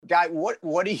Guy,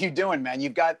 what are you doing, man?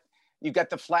 You've got the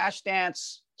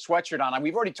Flashdance sweatshirt on.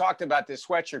 We've already talked about this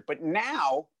sweatshirt, but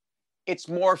now it's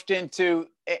morphed into,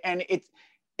 and it's,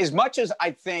 as much as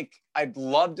I think I'd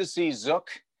love to see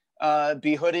Zook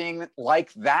be hooding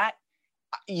like that,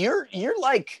 you're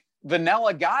like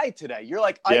Vanilla Guy today. You're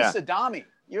like Ice Adami.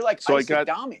 You're like Ice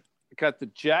Adami. I got the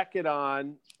jacket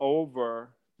on over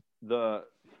the,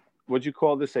 what'd you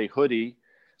call this? A hoodie.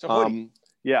 It's a hoodie.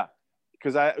 Yeah.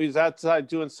 Because I was outside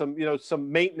doing some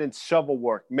maintenance shovel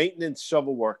work.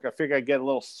 I figure I'd get a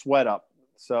little sweat up.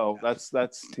 So that's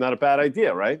not a bad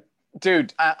idea, right?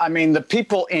 Dude, I mean, the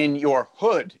people in your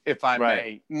hood, if I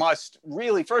may, must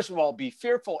really, first of all, be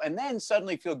fearful and then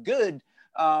suddenly feel good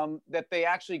that they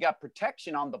actually got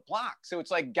protection on the block. So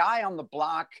it's like Guy on the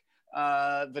block,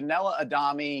 Vanilla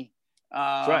Adami.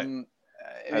 That's right.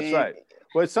 That's right.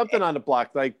 Well, it's something on the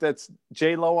block, like that's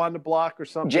J-Lo on the block or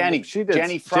something. Jenny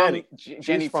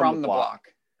from the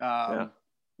block.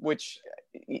 Which,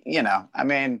 I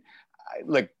mean,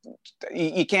 look,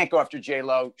 you can't go after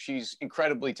J-Lo. She's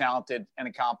incredibly talented and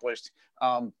accomplished.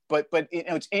 But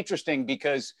it's interesting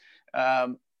because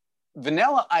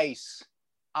Vanilla Ice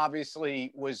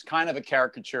obviously was kind of a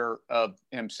caricature of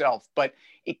himself, but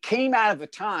it came out of a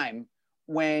time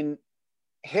when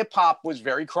hip hop was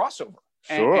very crossover.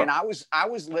 And I was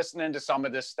listening to some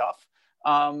of this stuff.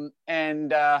 In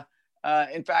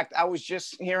fact, I was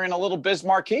just hearing a little Biz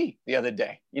Markie the other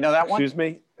day. You know that one? Excuse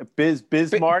me?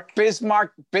 Bismarck? Biz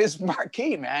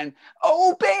Markie, man.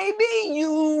 Oh, baby,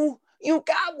 you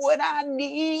got what I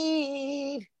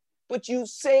need, but you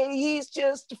say he's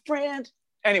just a friend.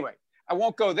 Anyway, I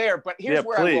won't go there, but here's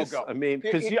where I will go. I mean,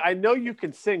 because I know you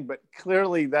can sing, but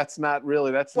clearly that's not in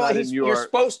your... You're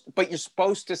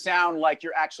supposed to sound like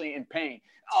you're actually in pain.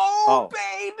 Oh.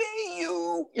 Baby,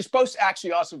 you're supposed to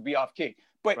actually also be off key.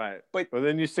 But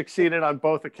then you succeeded on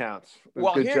both accounts.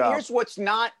 Well, here's what's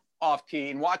not off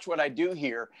key, and watch what I do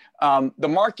here. The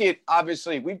market,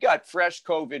 obviously, we've got fresh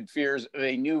COVID fears of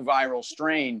a new viral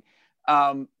strain.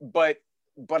 But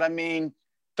I mean,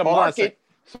 the market...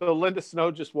 So Linda Snow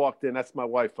just walked in. That's my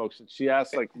wife, folks. And she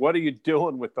asked, like, what are you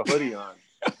doing with the hoodie on?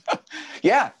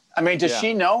 Yeah. I mean, does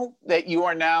she know that you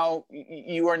are now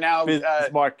Biz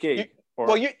Markie?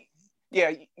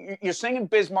 You're singing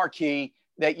Biz Markie,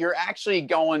 that you're actually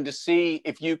going to see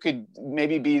if you could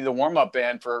maybe be the warm-up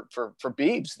band for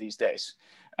Biebs these days.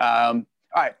 All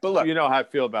right, but look. You know how I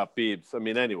feel about Biebs. I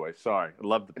mean, anyway, sorry. I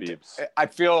love the Biebs. I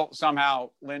feel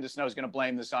somehow Linda Snow is going to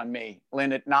blame this on me.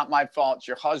 Linda, not my fault. It's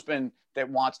your husband that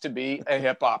wants to be a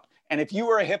hip-hop. And if you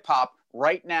were a hip-hop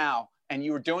right now and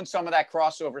you were doing some of that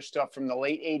crossover stuff from the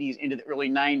late 80s into the early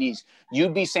 90s,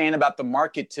 you'd be saying about the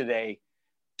market today,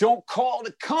 don't call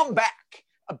the comeback.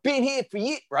 I've been here for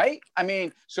you, right? I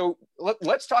mean, so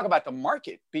let's talk about the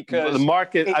market, because... The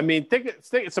market,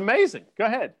 it's amazing. Go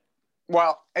ahead.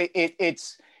 Well,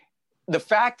 it's the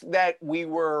fact that we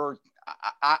were,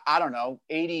 I don't know,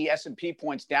 80 S&P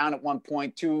points down at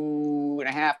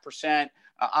 1.2.5%,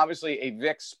 obviously a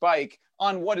VIX spike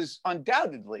on what is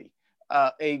undoubtedly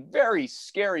a very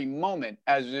scary moment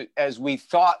as we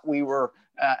thought we were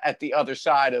at the other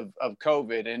side of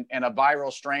COVID and a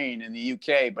viral strain in the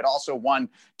UK, but also one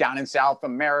down in South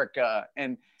America.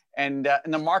 And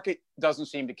the market doesn't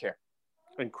seem to care.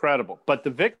 Incredible. But the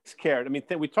VIX cared. I mean,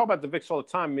 we talk about the VIX all the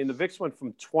time. I mean, the VIX went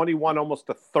from 21 almost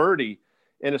to 30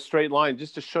 in a straight line,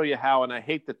 just to show you how, and I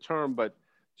hate the term, but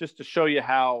just to show you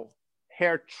how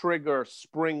hair trigger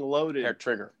spring loaded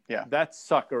that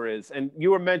sucker is. And you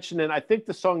were mentioning, I think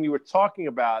the song you were talking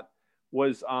about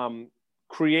was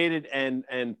created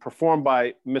and performed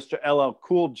by Mr. LL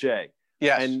Cool J.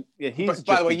 Yes. And he's just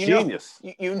by the way, a genius.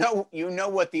 You know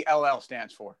what the LL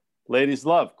stands for. Ladies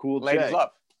Love, Cool J. Ladies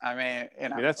Love. I mean,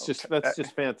 that's just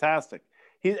fantastic.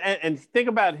 And think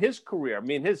about his career. I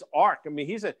mean, his arc. I mean,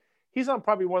 he's on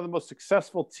probably one of the most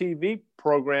successful TV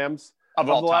programs of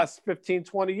the last 15,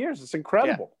 20 years. It's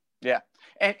incredible. Yeah.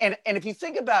 And if you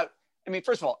think about, I mean,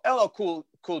 first of all, LL Cool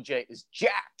J is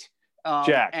jacked.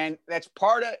 Jacked. And that's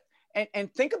part of,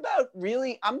 and think about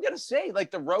really, I'm going to say, like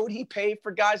the road he paved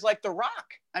for guys like The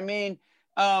Rock. I mean,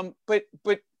 but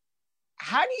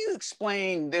how do you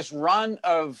explain this run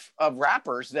of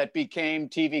rappers that became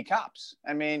TV cops?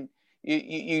 I mean,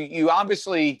 you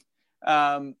obviously,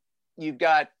 you've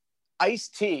got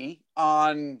Ice-T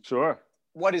on. Sure.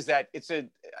 What is that? It's I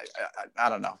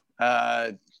don't know.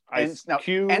 Ice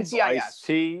Cube, NCIS.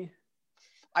 Ice-T.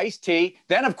 Ice-T.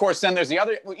 Then, of course, then there's the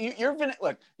other.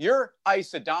 You're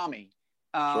Ice Adami.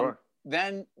 Sure.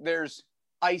 Then there's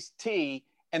Ice-T.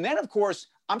 And then, of course,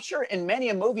 I'm sure in many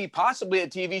a movie, possibly a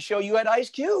TV show, you had Ice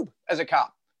Cube as a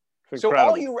cop. So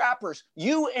all you rappers,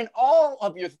 you and all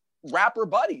of your rapper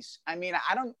buddies. I mean,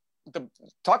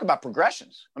 talk about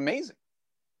progressions. Amazing.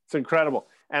 It's incredible.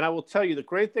 And I will tell you, the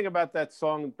great thing about that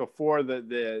song before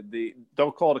the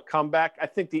Don't Call It a Comeback, I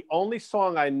think the only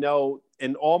song I know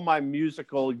in all my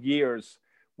musical years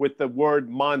with the word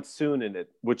monsoon in it,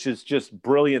 which is just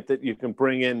brilliant that you can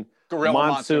bring in Gorilla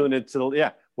Monsoon into the,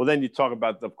 yeah. Well, then you talk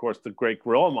about, of course, the great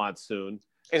Gorilla Monsoon.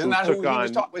 Isn't that who he was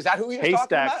talking? Was that who he was talking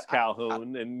about? Haystacks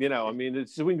Calhoun, and I mean, we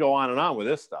can go on and on with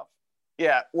this stuff.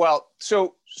 Yeah. Well,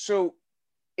 so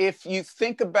if you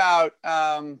think about,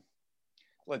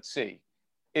 let's see,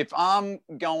 if I'm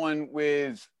going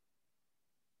with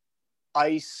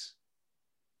Ice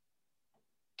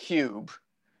Cube,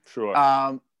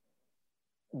 sure.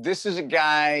 This is a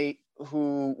guy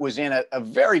who was in a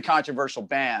very controversial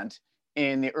band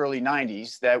in the early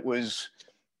 90s that was,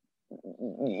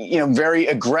 very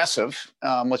aggressive,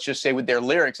 let's just say, with their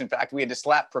lyrics. In fact, we had to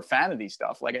slap profanity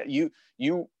stuff. Like you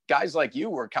guys like you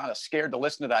were kind of scared to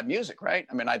listen to that music, right?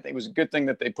 I mean, I think it was a good thing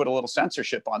that they put a little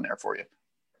censorship on there for you.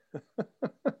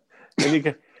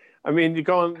 And we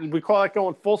call that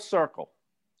going full circle.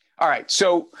 All right.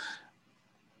 So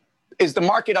is the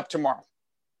market up tomorrow?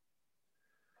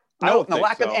 No, in the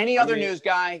lack of any other news,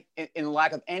 Guy, in the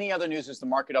lack of any other news, is the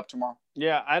market up tomorrow?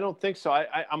 Yeah, I don't think so.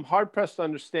 I'm hard-pressed to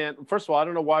understand. First of all, I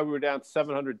don't know why we were down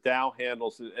 700 Dow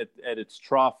handles at its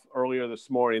trough earlier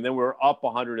this morning. Then we were up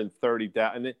 130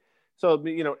 Dow. And so,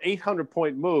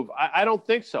 800-point move. I don't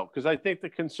think so, because I think the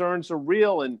concerns are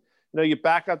real. And, you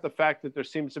back up the fact that there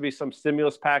seems to be some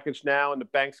stimulus package now, and the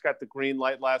banks got the green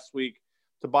light last week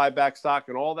to buy back stock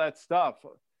and all that stuff. I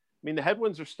mean, the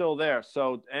headwinds are still there.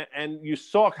 So, and you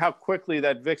saw how quickly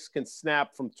that VIX can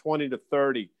snap from 20 to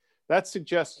 30. That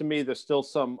suggests to me there's still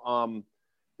some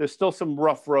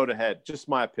rough road ahead. Just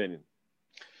my opinion.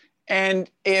 And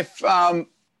if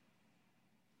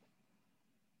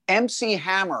MC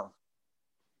Hammer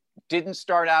didn't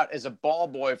start out as a ball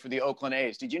boy for the Oakland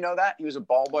A's, did you know that he was a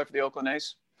ball boy for the Oakland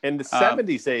A's? In the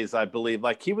 70s A's, I believe.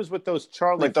 Like he was with those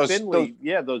Charlie Finley.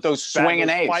 Those swinging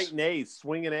A's.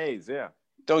 Swinging A's, yeah.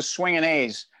 Those swinging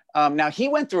A's. Now, he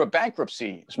went through a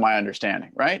bankruptcy, is my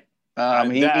understanding, right?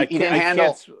 He didn't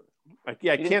handle... I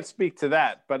can't speak to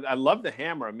that, but I love the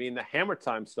Hammer. I mean, the Hammer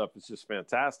Time stuff is just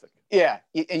fantastic. Yeah,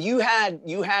 and you had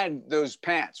those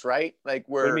pants, right? Like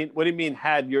where? What do you mean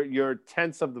had? Your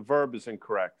tense of the verb is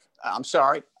incorrect. I'm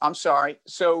sorry.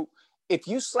 So if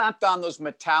you slapped on those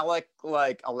metallic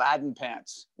like Aladdin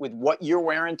pants with what you're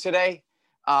wearing today,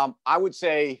 I would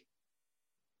say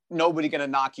nobody gonna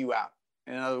knock you out.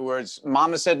 In other words,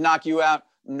 Mama said knock you out.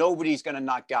 Nobody's gonna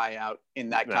knock Guy out in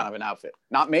that kind of an outfit.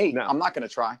 Not me. No. I'm not gonna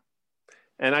try.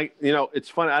 And it's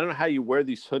funny. I don't know how you wear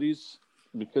these hoodies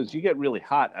because you get really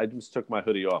hot. I just took my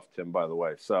hoodie off, Tim, by the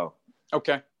way. So,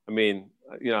 okay. I mean,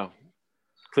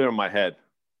 clear my head.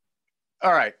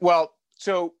 All right. Well,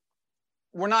 so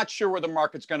we're not sure where the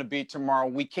market's going to be tomorrow.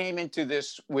 We came into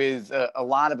this with a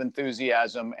lot of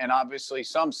enthusiasm and obviously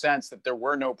some sense that there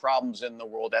were no problems in the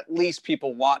world, at least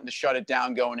people wanting to shut it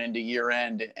down going into year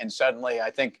end. And suddenly I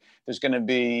think there's going to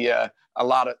be a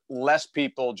lot of less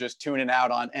people just tuning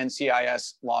out on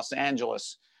NCIS Los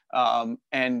Angeles darn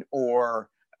it,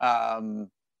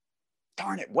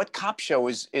 what cop show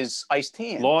is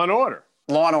Ice-T in? Law and Order.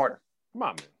 Law and Order. Come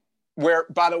on, man. Where,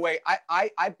 by the way,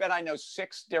 I bet I know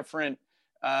 6 different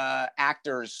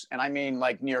actors, and I mean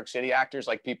like New York City actors,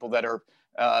 like people that are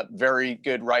very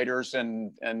good writers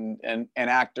and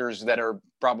actors that are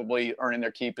probably earning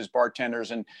their keep as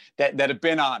bartenders and that have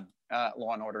been on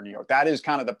Law and Order New York. That is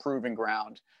kind of the proving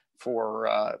ground for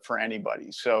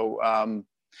anybody. So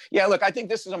yeah, look, I think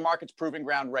this is a market's proving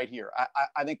ground right here.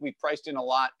 I think we've priced in a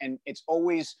lot, and it's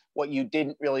always what you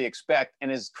didn't really expect.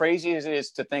 And as crazy as it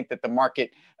is to think that the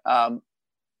market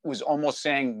was almost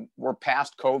saying we're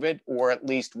past COVID, or at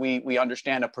least we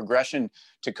understand a progression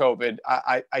to COVID,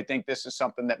 I think this is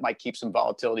something that might keep some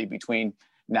volatility between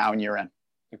now and year end.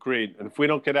 Agreed. And if we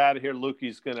don't get out of here,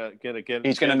 Lukey's gonna get.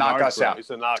 He's gonna knock us out. He's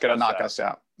gonna knock us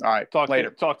out. All right. Talk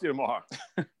to you tomorrow.